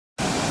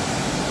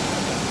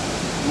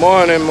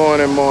Morning,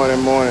 morning, morning,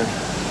 morning.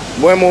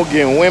 When more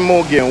again, when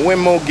more again, when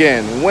more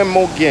again, when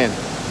more again.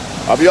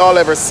 Have you all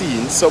ever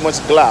seen so much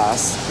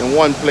glass in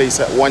one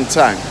place at one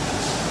time?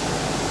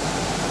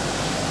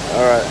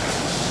 Alright.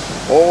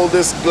 All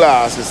this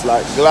glass is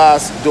like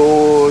glass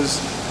doors,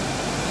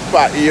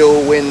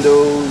 patio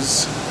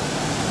windows,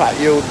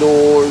 patio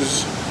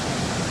doors.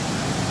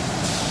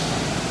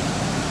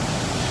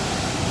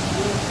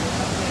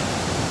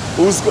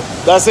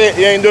 That's it?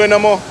 You ain't doing no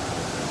more?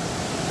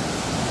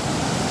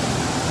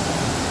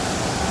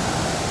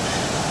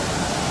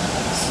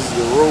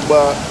 The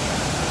robot,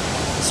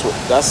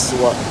 that's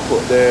what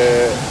put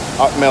the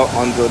hot melt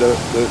onto the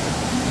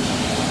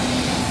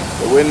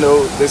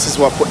window. This is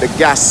what put the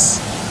gas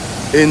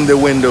in the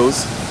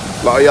windows.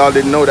 A lot of y'all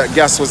didn't know that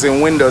gas was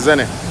in windows,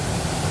 innit?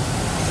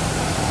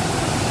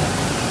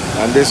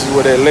 And this is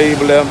where they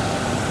label them.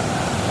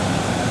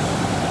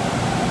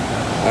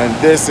 And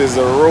this is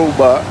a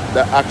robot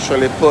that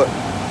actually put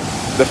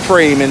the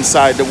frame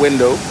inside the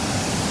window.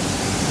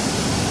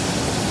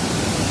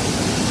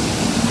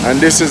 And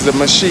this is the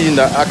machine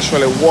that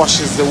actually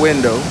washes the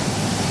window.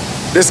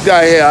 This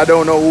guy here, I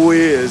don't know who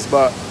he is,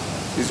 but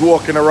he's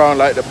walking around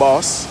like the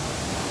boss.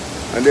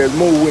 And there's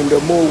more window,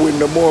 more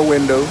window, more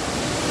window.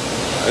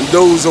 And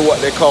those are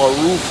what they call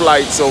roof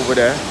lights over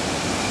there.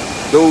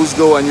 Those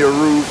go on your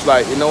roof,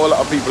 like, you know, a lot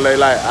of people, they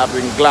like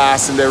having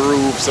glass in their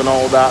roofs and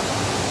all that.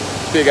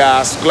 Big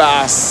ass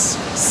glass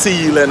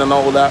ceiling and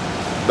all that.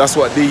 That's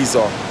what these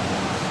are.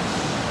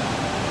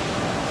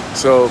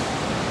 So,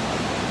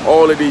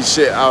 all of these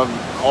shit have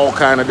all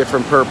kind of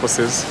different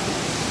purposes.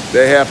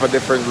 They have for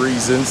different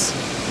reasons.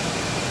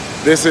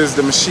 This is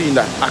the machine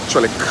that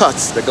actually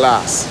cuts the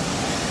glass.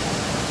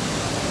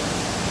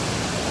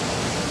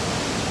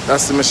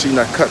 That's the machine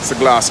that cuts the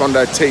glass on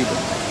that table.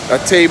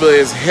 That table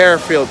is hair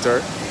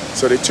filter.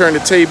 So they turn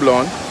the table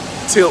on,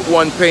 tilt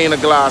one pane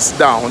of glass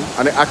down,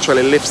 and it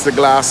actually lifts the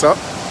glass up.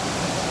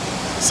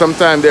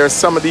 Sometimes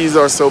some of these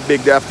are so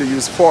big they have to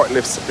use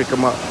forklifts to pick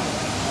them up.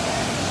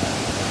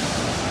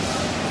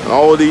 And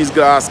all these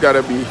glass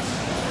gotta be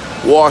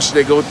washed.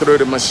 They go through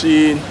the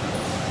machine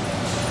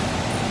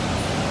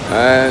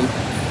and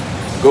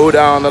go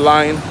down the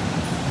line.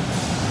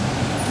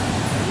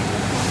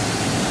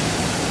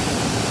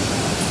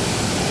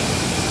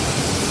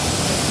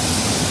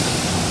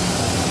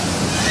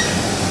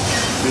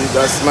 See,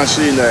 that's the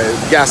machine there.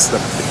 It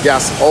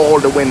gas all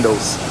the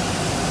windows.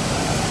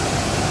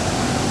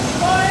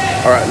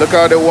 Alright, look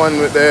how the one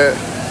with the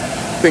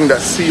thing that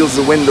seals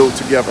the window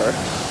together.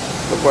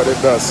 Look what it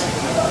does.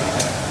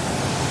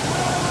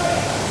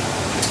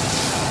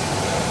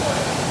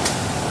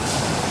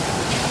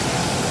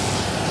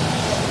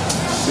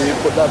 See, you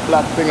put that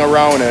black thing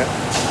around it,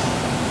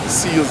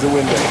 seals the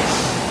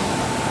window.